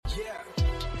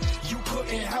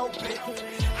help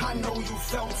it. I know you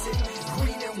felt it.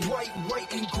 Green and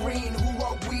white and green. Who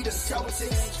are we, the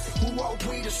Celtics? Who are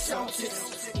we, the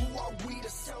Celtics? Who are we, the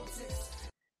Celtics?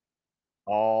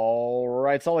 All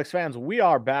right, Celtics fans, we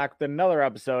are back with another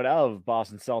episode of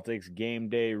Boston Celtics Game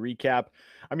Day Recap.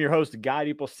 I'm your host, Guy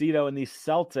DiPlacido, and the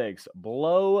Celtics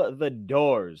blow the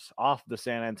doors off the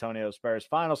San Antonio Spurs.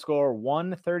 Final score,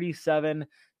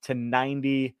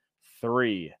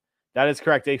 137-93. That is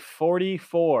correct, a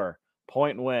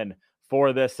 44-point win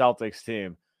for this Celtics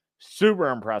team. Super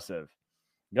impressive.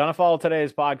 Gonna follow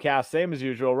today's podcast, same as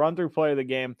usual, run through play of the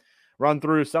game, run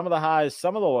through some of the highs,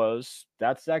 some of the lows.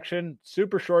 That section,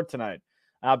 super short tonight.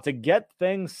 To get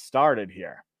things started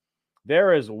here,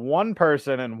 there is one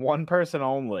person and one person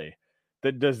only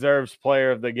that deserves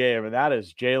player of the game, and that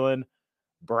is Jaylen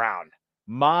Brown.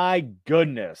 My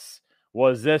goodness,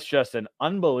 was this just an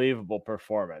unbelievable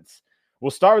performance.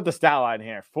 We'll start with the stat line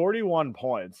here. 41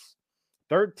 points,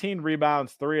 13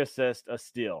 rebounds, 3 assists, a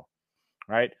steal,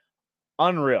 right?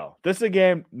 Unreal. This is a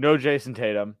game, no Jason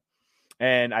Tatum.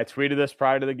 And I tweeted this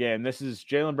prior to the game. This is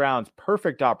Jaylen Brown's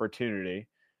perfect opportunity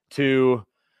to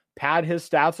pad his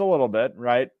stats a little bit,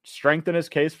 right? Strengthen his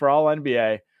case for all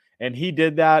NBA. And he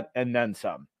did that and then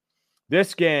some.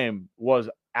 This game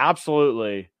was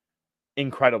absolutely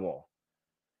incredible.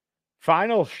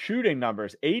 Final shooting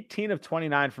numbers, 18 of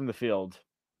 29 from the field,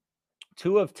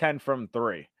 2 of 10 from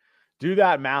 3. Do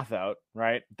that math out,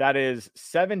 right? That is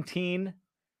 16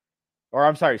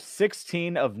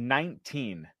 of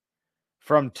 19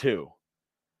 from 2.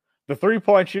 The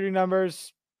 3-point shooting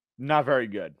numbers, not very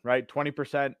good, right?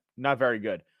 20%, not very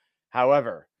good.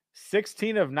 However,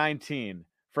 16 of 19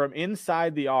 from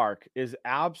inside the arc is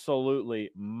absolutely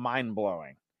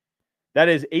mind-blowing. That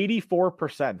is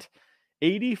 84%.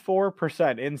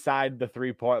 84% inside the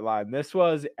 3-point line. This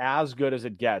was as good as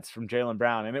it gets from Jaylen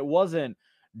Brown. And it wasn't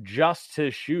just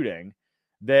his shooting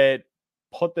that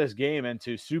put this game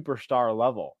into superstar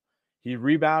level. He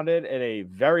rebounded at a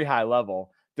very high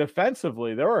level.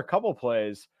 Defensively, there were a couple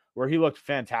plays where he looked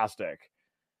fantastic.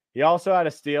 He also had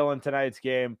a steal in tonight's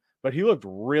game, but he looked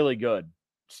really good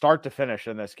start to finish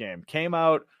in this game. Came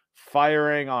out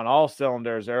firing on all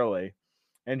cylinders early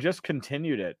and just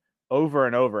continued it over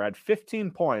and over. Had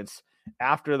 15 points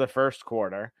after the first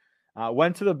quarter.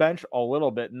 Went to the bench a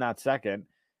little bit in that second.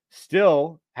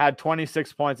 Still had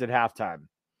 26 points at halftime.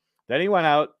 Then he went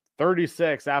out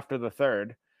 36 after the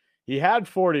third. He had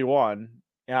 41.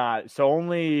 So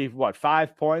only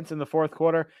 5 points in the fourth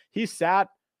quarter. He sat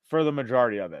for the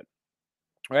majority of it.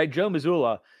 Right? Joe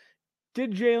Mazzulla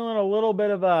did Jaylen a little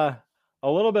bit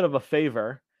of a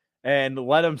favor and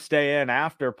let him stay in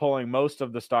after pulling most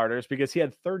of the starters because he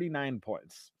had 39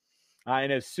 points.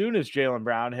 And as soon as Jaylen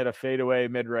Brown hit a fadeaway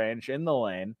mid-range in the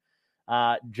lane,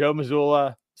 Joe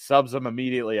Mazzulla subs him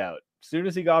immediately out. As soon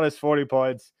as he got his 40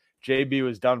 points, JB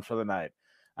was done for the night.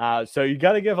 So you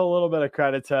got to give a little bit of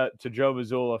credit to Joe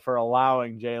Mazzulla for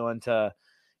allowing Jaylen to,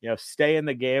 stay in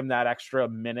the game that extra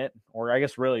minute, or I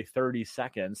guess really 30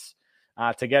 seconds,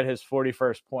 to get his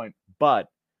 41st point. But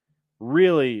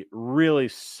really, really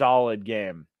solid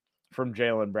game from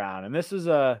Jaylen Brown. And this is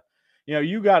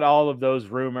you got all of those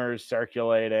rumors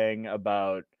circulating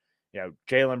about,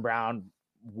 Jaylen Brown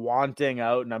wanting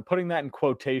out. And I'm putting that in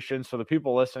quotations for the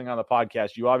people listening on the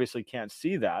podcast. You obviously can't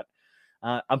see that.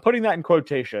 I'm putting that in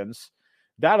quotations.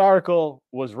 That article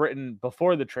was written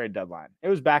before the trade deadline. It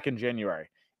was back in January.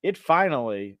 It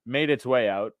finally made its way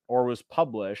out or was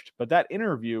published, but that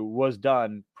interview was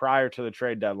done prior to the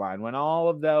trade deadline when all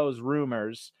of those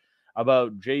rumors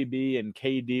about JB and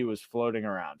KD was floating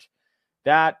around.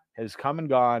 That has come and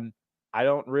gone. I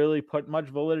don't really put much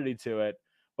validity to it,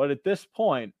 but at this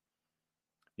point,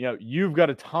 you've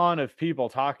got a ton of people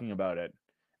talking about it,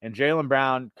 and Jaylen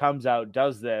Brown comes out,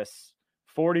 does this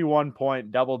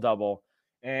 41-point double-double,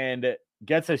 and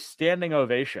gets a standing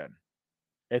ovation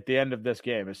at the end of this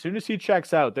game. As soon as he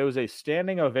checks out, there was a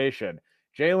standing ovation.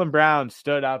 Jaylen Brown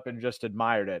stood up and just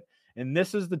admired it. And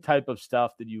this is the type of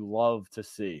stuff that you love to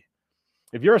see.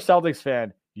 If you're a Celtics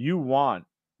fan, you want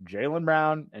Jaylen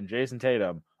Brown and Jason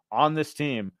Tatum on this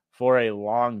team for a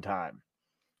long time.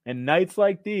 And nights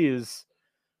like these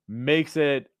makes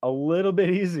it a little bit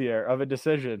easier of a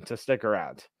decision to stick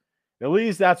around. At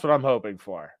least that's what I'm hoping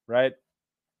for, right?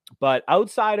 But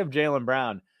outside of Jaylen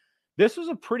Brown, this was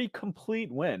a pretty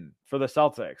complete win for the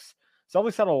Celtics.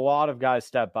 Celtics had a lot of guys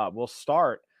step up. We'll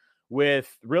start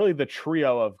with really the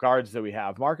trio of guards that we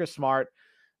have. Marcus Smart,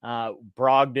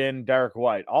 Brogdon, Derek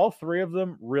White. All three of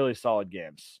them really solid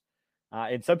games.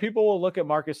 And some people will look at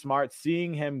Marcus Smart,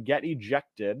 seeing him get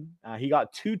ejected. He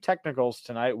got 2 technicals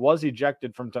tonight, was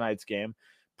ejected from tonight's game.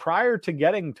 Prior to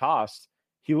getting tossed,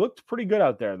 He looked pretty good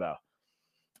out there, though.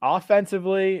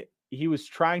 Offensively, he was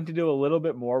trying to do a little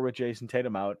bit more with Jason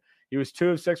Tatum out. He was 2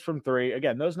 of 6 from 3.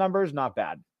 Again, those numbers, not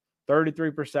bad.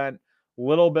 33%, a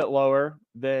little bit lower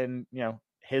than,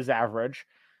 his average.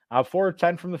 4 of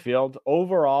 10 from the field.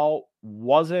 Overall,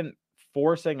 wasn't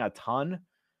forcing a ton.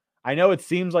 I know it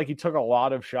seems like he took a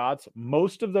lot of shots.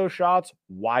 Most of those shots,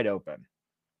 wide open.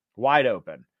 Wide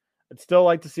open. I'd still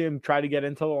like to see him try to get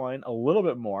into the line a little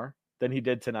bit more than he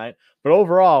did tonight. But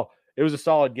overall, it was a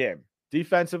solid game.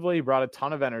 Defensively, he brought a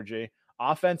ton of energy.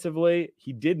 Offensively,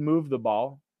 he did move the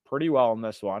ball pretty well in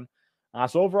this one.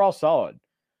 So overall, solid.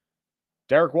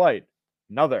 Derek White,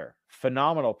 another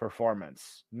phenomenal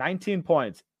performance. 19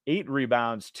 points, 8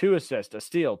 rebounds, 2 assists, a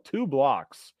steal, 2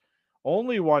 blocks,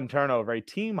 only 1 turnover, a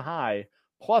team high,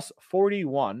 plus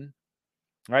 41,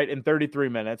 right, in 33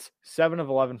 minutes, 7 of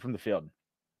 11 from the field.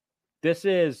 This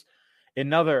is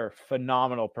another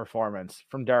phenomenal performance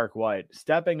from Derek White,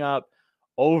 stepping up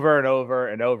over and over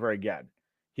and over again.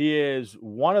 He is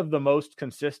one of the most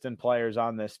consistent players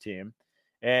on this team,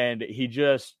 and he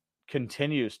just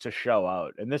continues to show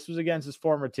out. And this was against his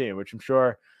former team, which I'm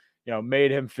sure,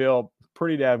 made him feel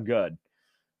pretty damn good.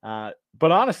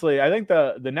 But honestly, I think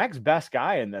the next best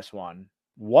guy in this one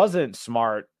wasn't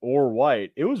Smart or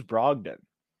White. It was Brogdon.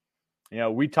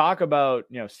 We talk about,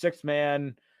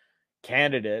 6-man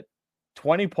candidate,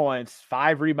 20 points,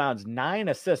 5 rebounds, 9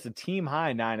 assists, a team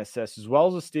high 9 assists, as well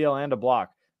as a steal and a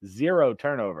block, 0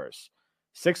 turnovers,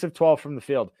 6 of 12 from the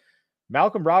field.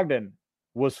 Malcolm Brogdon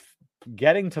was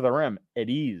getting to the rim at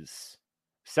ease,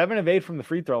 7 of 8 from the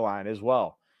free throw line as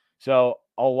well. So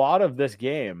a lot of this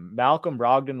game, Malcolm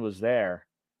Brogdon was there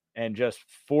and just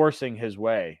forcing his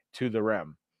way to the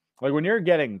rim. Like when you're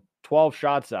getting 12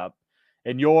 shots up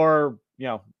and you're,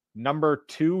 number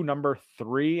 2, number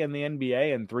 3 in the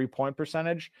NBA in 3-point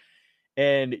percentage,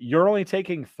 and you're only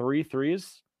taking 3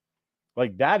 threes,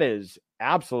 like that is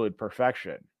absolute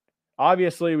perfection.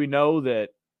 Obviously, we know that,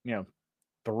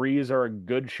 threes are a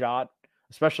good shot,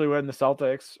 especially when the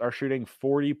Celtics are shooting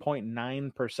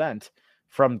 40.9%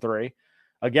 from 3.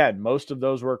 Again, most of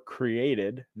those were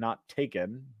created, not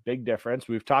taken. Big difference.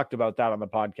 We've talked about that on the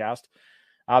podcast.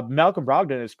 Malcolm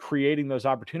Brogdon is creating those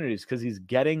opportunities because he's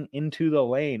getting into the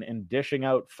lane and dishing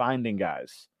out, finding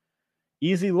guys.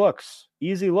 Easy looks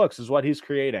is what he's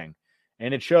creating.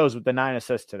 And it shows with the 9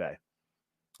 assists today.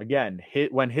 Again,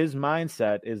 when his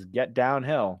mindset is get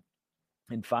downhill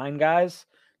and find guys,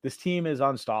 this team is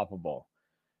unstoppable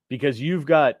because you've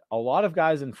got a lot of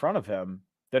guys in front of him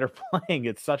that are playing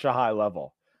at such a high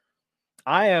level.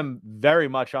 I am very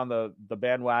much on the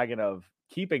bandwagon of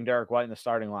keeping Derek White in the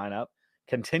starting lineup,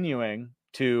 continuing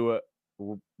to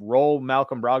roll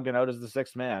Malcolm Brogdon out as the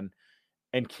 6th man,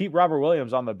 and keep Robert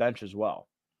Williams on the bench as well.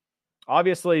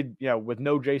 Obviously, with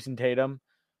no Jason Tatum,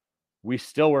 we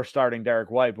still were starting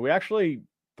Derek White, but we actually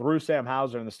threw Sam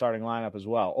Hauser in the starting lineup as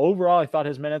well. Overall, I thought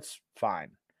his minutes,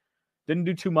 fine. Didn't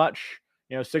do too much.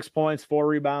 6 points, 4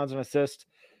 rebounds, and assist,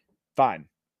 fine,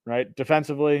 right?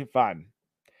 Defensively, fine.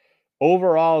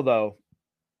 Overall, though,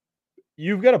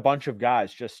 you've got a bunch of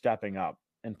guys just stepping up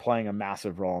and playing a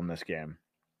massive role in this game.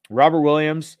 Robert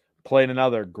Williams played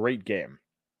another great game.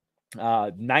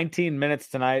 19 minutes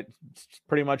tonight,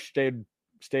 pretty much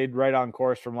stayed right on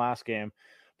course from last game,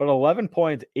 but 11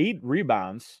 points, 8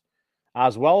 rebounds,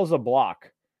 as well as a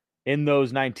block in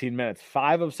those 19 minutes,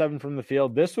 5 of 7 from the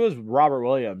field. This was Robert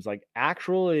Williams, like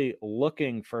actually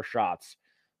looking for shots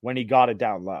when he got it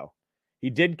down low. He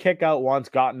did kick out once,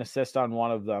 got an assist on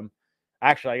one of them.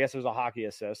 Actually, I guess it was a hockey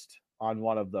assist on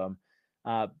one of them.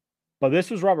 But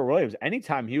this was Robert Williams.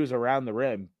 Anytime he was around the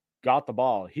rim, got the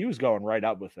ball, he was going right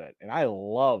up with it. And I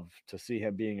love to see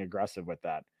him being aggressive with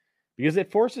that because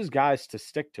it forces guys to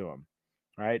stick to him,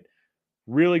 right?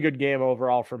 Really good game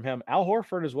overall from him. Al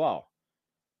Horford as well,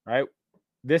 right?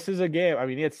 This is a game. I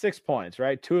mean, he had 6 points,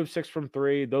 right? 2 of 6 from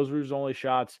 3. Those were his only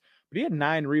shots. But he had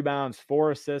 9 rebounds, 4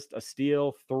 assists, a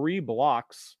steal, 3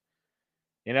 blocks.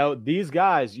 These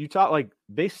guys, you talk like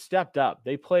they stepped up.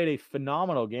 They played a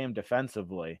phenomenal game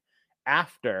defensively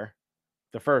after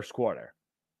the first quarter.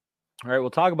 All right, we'll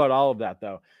talk about all of that,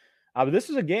 though. But this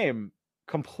is a game,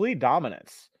 complete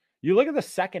dominance. You look at the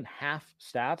second half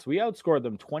stats, we outscored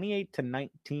them 28-19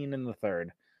 in the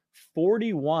third,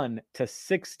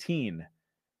 41-16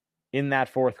 in that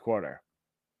fourth quarter.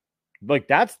 Like,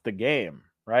 that's the game,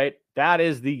 right? That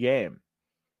is the game.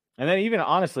 And then even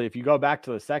honestly, if you go back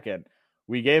to the second,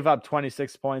 we gave up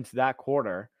 26 points that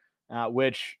quarter,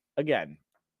 which, again,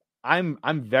 I'm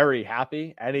very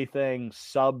happy. Anything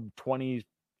sub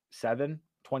 27,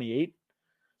 28.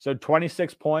 So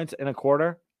 26 points in a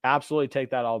quarter, absolutely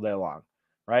take that all day long,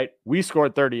 right? We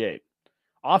scored 38.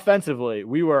 Offensively,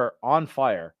 we were on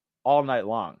fire all night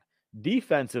long.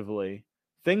 Defensively,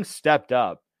 things stepped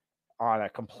up on a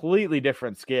completely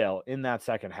different scale in that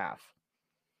second half.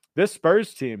 This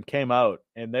Spurs team came out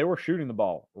and they were shooting the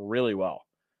ball really well.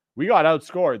 We got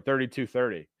outscored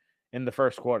 32-30 in the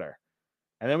first quarter.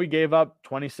 And then we gave up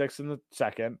 26 in the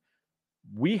second.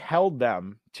 We held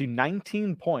them to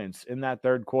 19 points in that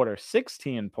third quarter,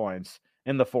 16 points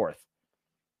in the fourth.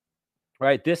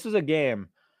 Right? This is a game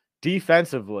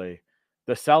defensively.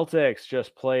 The Celtics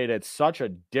just played at such a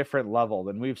different level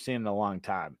than we've seen in a long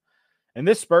time. And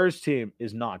this Spurs team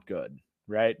is not good,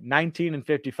 right?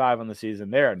 19-55 on the season.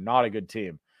 They're not a good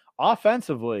team.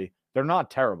 Offensively, they're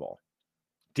not terrible.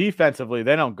 Defensively,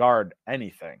 they don't guard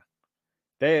anything.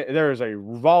 There's a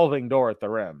revolving door at the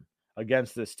rim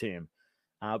against this team.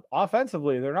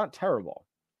 Offensively, they're not terrible.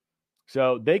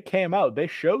 So they came out. They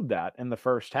showed that in the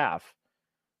first half.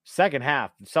 Second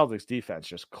half, the Celtics defense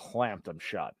just clamped them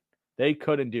shut. They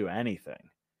couldn't do anything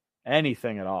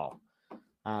at all.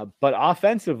 But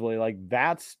offensively, like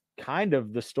that's kind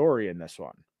of the story in this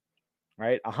one,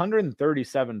 right?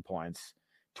 137 points,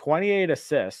 28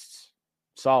 assists,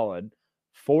 solid,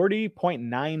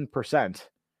 40.9%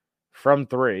 from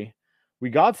three. We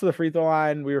got to the free throw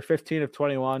line. We were 15 of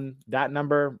 21. That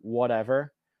number,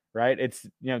 whatever, right? It's,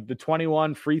 the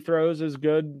 21 free throws is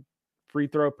good. Free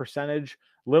throw percentage,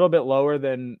 a little bit lower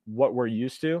than what we're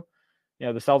used to.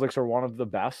 The Celtics are one of the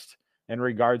best in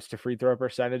regards to free throw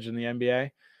percentage in the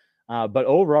NBA. But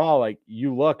overall, like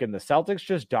you look and the Celtics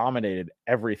just dominated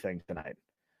everything tonight.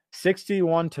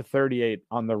 61-38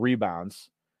 on the rebounds.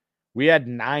 We had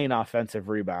 9 offensive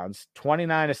rebounds,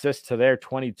 29 assists to their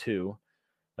 22.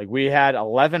 Like we had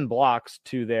 11 blocks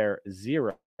to their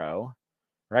 0,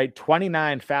 right?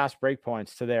 29 fast break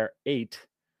points to their 8,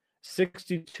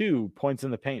 62 points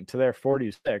in the paint to their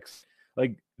 46.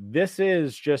 Like this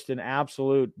is just an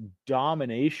absolute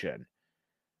domination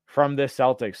from this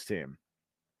Celtics team.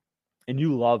 And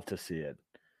you love to see it.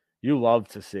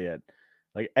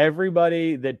 Like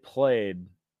everybody that played,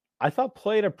 I thought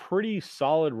played a pretty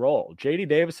solid role. J.D.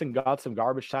 Davison got some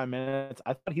garbage time minutes.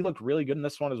 I thought he looked really good in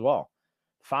this one as well.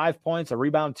 5 points, a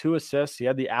rebound, 2 assists. He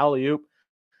had the alley-oop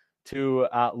to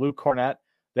Luke Cornett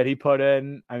that he put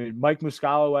in. I mean, Mike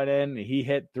Muscala went in. He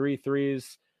hit 3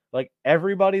 threes. Like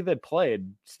everybody that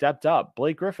played stepped up.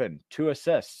 Blake Griffin, 2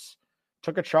 assists,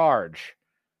 took a charge.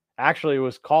 Actually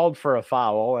was called for a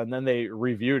foul, and then they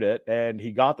reviewed it, and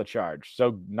he got the charge.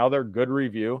 So another good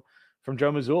review from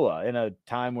Joe Mazzulla in a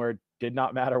time where it did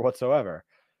not matter whatsoever.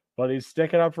 But he's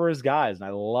sticking up for his guys, and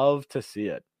I love to see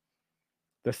it.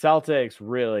 The Celtics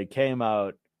really came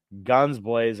out guns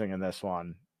blazing in this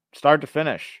one, start to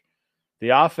finish. The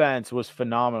offense was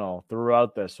phenomenal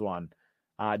throughout this one.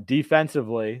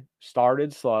 Defensively,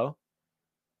 started slow,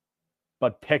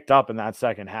 but picked up in that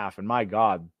second half. And my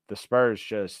God, the Spurs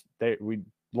we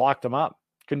locked them up.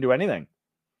 Couldn't do anything.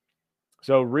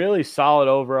 So really solid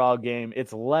overall game.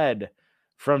 It's led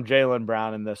from Jaylen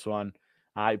Brown in this one.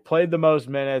 I played the most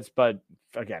minutes, but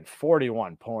again,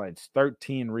 41 points,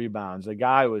 13 rebounds. The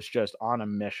guy was just on a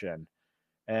mission,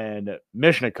 and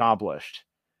mission accomplished.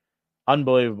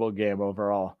 Unbelievable game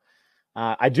overall.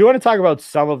 I do want to talk about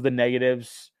some of the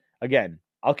negatives. Again,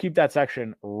 I'll keep that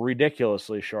section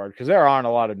ridiculously short because there aren't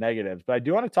a lot of negatives, but I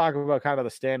do want to talk about kind of the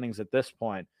standings at this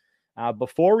point.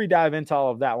 Before we dive into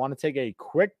all of that, I want to take a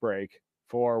quick break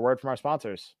for a word from our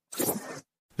sponsors.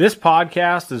 This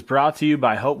podcast is brought to you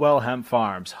by Hopewell Hemp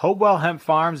Farms. Hopewell Hemp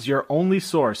Farms is your only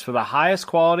source for the highest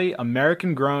quality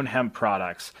American-grown hemp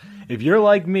products. If you're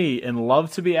like me and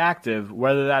love to be active,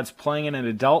 whether that's playing in an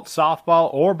adult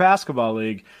softball or basketball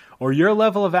league, or your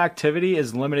level of activity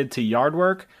is limited to yard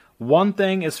work, one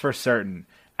thing is for certain.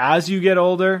 As you get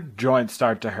older, joints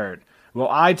start to hurt. Well,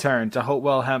 I turn to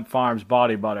Hopewell Hemp Farms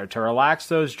Body Butter to relax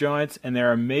those joints and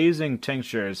their amazing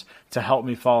tinctures to help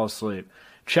me fall asleep.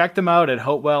 Check them out at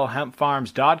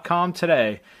hopewellhempfarms.com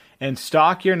today and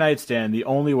stock your nightstand the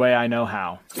only way I know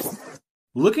how.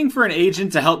 Looking for an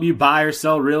agent to help you buy or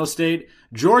sell real estate?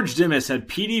 George Dimas at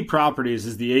PD Properties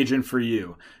is the agent for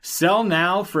you. Sell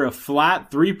now for a flat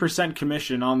 3%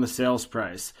 commission on the sales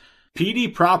price.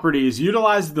 PD Properties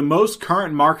utilizes the most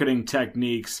current marketing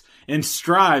techniques and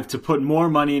strive to put more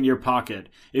money in your pocket.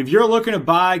 If you're looking to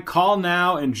buy, call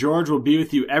now and George will be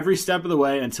with you every step of the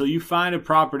way until you find a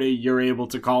property you're able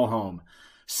to call home.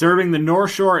 Serving the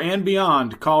North Shore and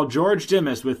beyond, call George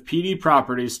Dimas with PD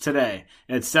Properties today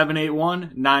at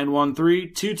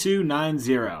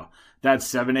 781-913-2290.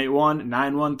 That's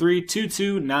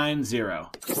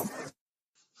 781-913-2290.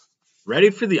 Ready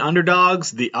for the underdogs,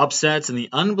 the upsets, and the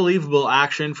unbelievable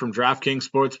action from DraftKings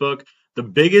Sportsbook? The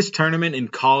biggest tournament in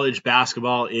college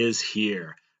basketball is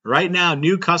here. Right now,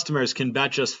 new customers can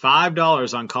bet just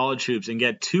 $5 on college hoops and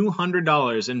get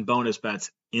 $200 in bonus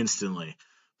bets instantly.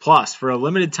 Plus, for a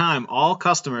limited time, all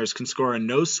customers can score a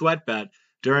no-sweat bet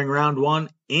during round 1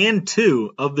 and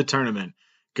 2 of the tournament.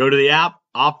 Go to the app,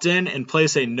 opt in, and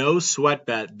place a no-sweat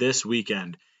bet this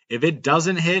weekend. If it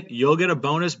doesn't hit, you'll get a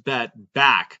bonus bet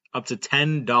back up to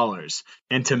 $10.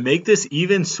 And to make this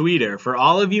even sweeter, for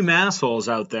all of you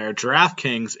massholes out there,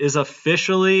 DraftKings is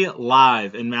officially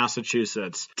live in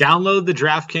Massachusetts. Download the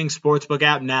DraftKings Sportsbook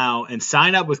app now and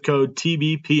sign up with code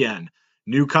TBPN.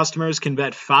 New customers can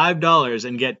bet $5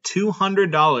 and get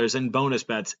 $200 in bonus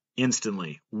bets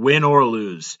instantly, win or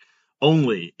lose.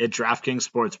 Only at DraftKings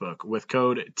Sportsbook with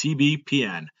code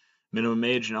TBPN. Minimum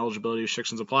age and eligibility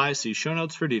restrictions apply. See show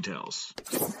notes for details.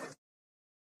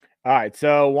 All right,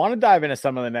 so want to dive into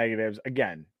some of the negatives.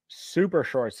 Again, super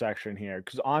short section here,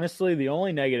 because honestly, the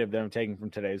only negative that I'm taking from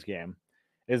today's game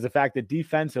is the fact that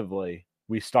defensively,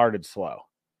 we started slow.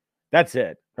 That's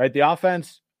it, right? The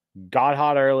offense got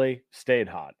hot early, stayed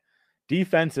hot.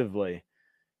 Defensively,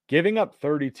 giving up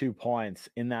 32 points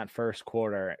in that first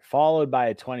quarter, followed by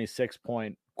a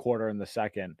 26-point quarter in the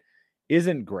second,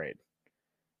 isn't great.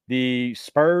 The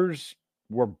Spurs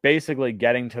were basically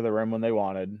getting to the rim when they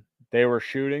wanted. They were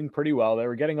shooting pretty well. They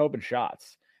were getting open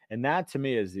shots. And that, to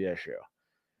me, is the issue,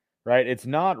 right? It's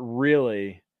not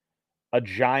really a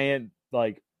giant,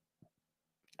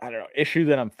 issue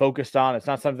that I'm focused on. It's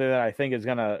not something that I think is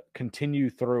going to continue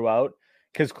throughout,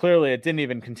 because clearly it didn't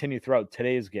even continue throughout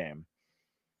today's game.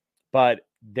 But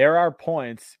there are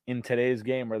points in today's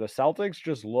game where the Celtics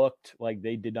just looked like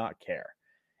they did not care.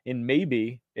 And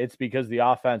maybe it's because the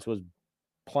offense was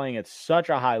playing at such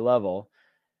a high level,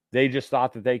 they just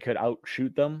thought that they could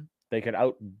outshoot them. They could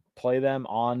outplay them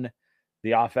on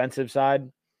the offensive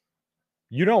side.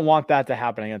 You don't want that to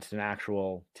happen against an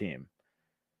actual team.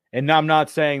 And I'm not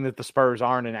saying that the Spurs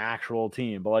aren't an actual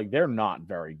team, but they're not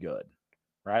very good,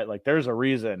 right? There's a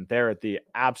reason they're at the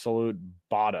absolute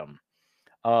bottom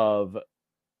of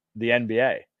the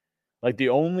NBA. The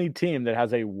only team that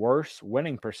has a worse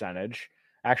winning percentage,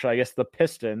 actually, I guess the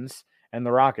Pistons and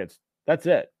the Rockets, that's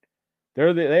it.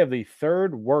 They have the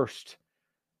third worst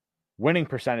winning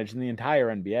percentage in the entire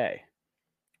NBA,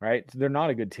 right? So they're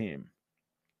not a good team.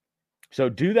 So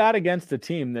do that against a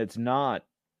team that's not,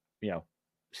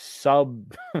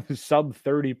 sub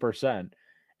 30%.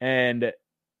 And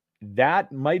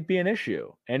that might be an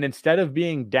issue. And instead of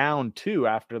being down 2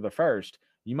 after the first,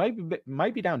 you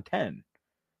might be down 10,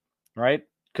 right?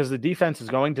 Because the defense is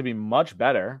going to be much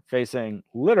better facing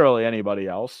literally anybody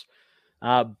else.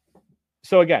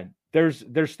 So again, there's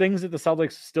things that the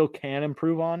Celtics still can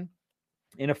improve on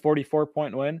in a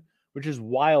 44-point win, which is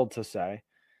wild to say.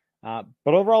 But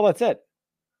overall, that's it.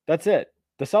 That's it.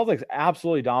 The Celtics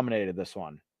absolutely dominated this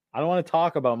one. I don't want to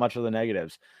talk about much of the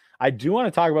negatives. I do want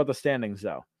to talk about the standings,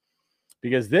 though,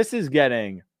 because this is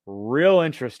getting real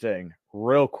interesting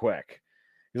real quick.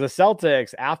 Because the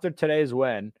Celtics, after today's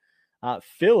win,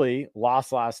 Philly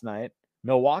lost last night.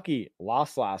 Milwaukee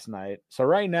lost last night. So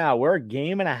right now, we're a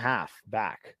game and a half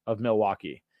back of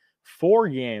Milwaukee. 4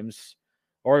 games,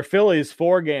 or Philly's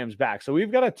 4 games back. So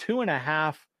we've got a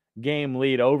 2.5 game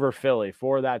lead over Philly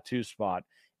for that 2 spot.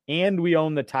 And we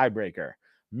own the tiebreaker,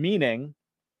 meaning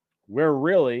we're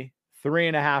really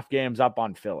 3.5 games up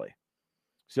on Philly.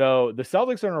 So the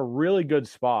Celtics are in a really good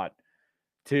spot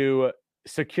to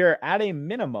secure, at a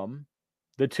minimum,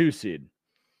 the 2 seed.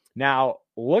 Now,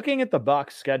 looking at the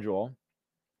Bucks schedule,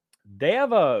 they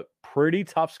have a pretty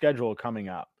tough schedule coming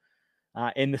up.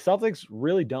 And the Celtics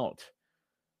really don't.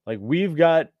 We've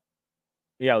got,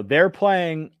 they're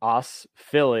playing us,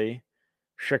 Philly,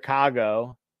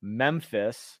 Chicago,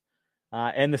 Memphis,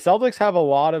 and the Celtics have a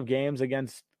lot of games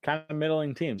against kind of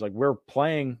middling teams. We're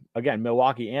playing, again,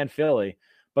 Milwaukee and Philly,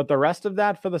 but the rest of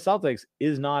that for the Celtics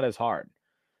is not as hard.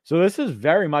 So this is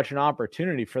very much an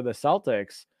opportunity for the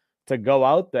Celtics to go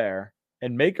out there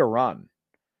and make a run.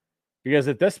 Because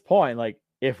at this point,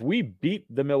 if we beat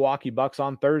the Milwaukee Bucks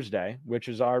on Thursday, which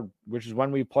is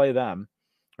when we play them,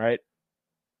 right?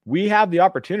 We have the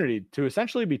opportunity to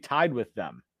essentially be tied with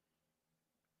them.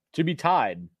 To be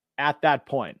tied at that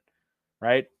point,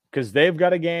 right? Because they've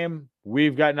got a game,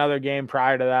 we've got another game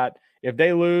prior to that. If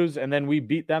they lose and then we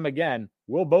beat them again,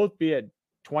 we'll both be at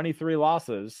 23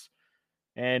 losses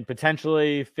and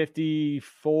potentially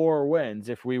 54 wins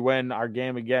if we win our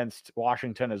game against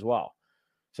Washington as well.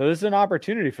 So this is an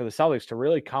opportunity for the Celtics to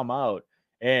really come out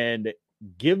and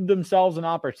give themselves an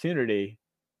opportunity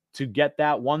to get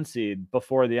that 1 seed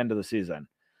before the end of the season.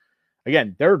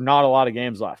 Again, there are not a lot of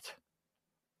games left,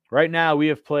 Right now, we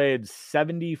have played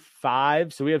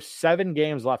 75. So we have 7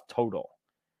 games left total.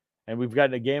 And we've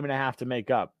got a game and a half to make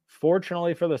up.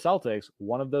 Fortunately for the Celtics,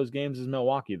 one of those games is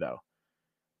Milwaukee, though.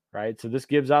 Right? So this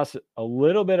gives us a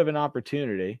little bit of an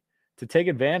opportunity to take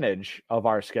advantage of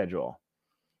our schedule.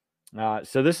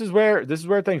 So this is where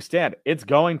things stand. It's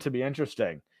going to be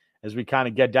interesting as we kind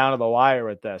of get down to the wire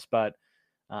with this. But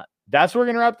that's where we're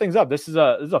going to wrap things up. This is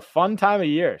a fun time of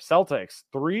year. Celtics,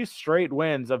 3 straight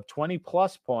wins of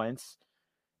 20-plus points.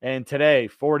 And today,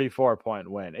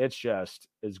 44-point win. It's just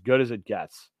as good as it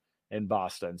gets in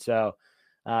Boston. So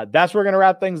that's where we're going to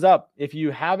wrap things up. If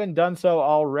you haven't done so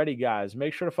already, guys,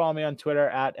 make sure to follow me on Twitter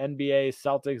at NBA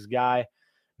Celtics Guy.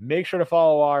 Make sure to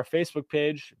follow our Facebook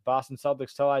page, Boston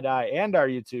Celtics Till I Die, and our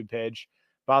YouTube page,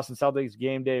 Boston Celtics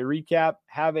Game Day Recap.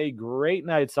 Have a great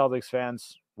night, Celtics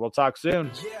fans. We'll talk soon.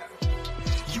 Yeah,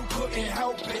 you couldn't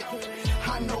help it.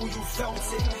 I know you felt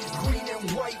it. Green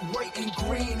and white and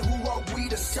green. Who are we,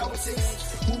 the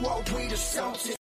Celtics? Who are we, the Celtics?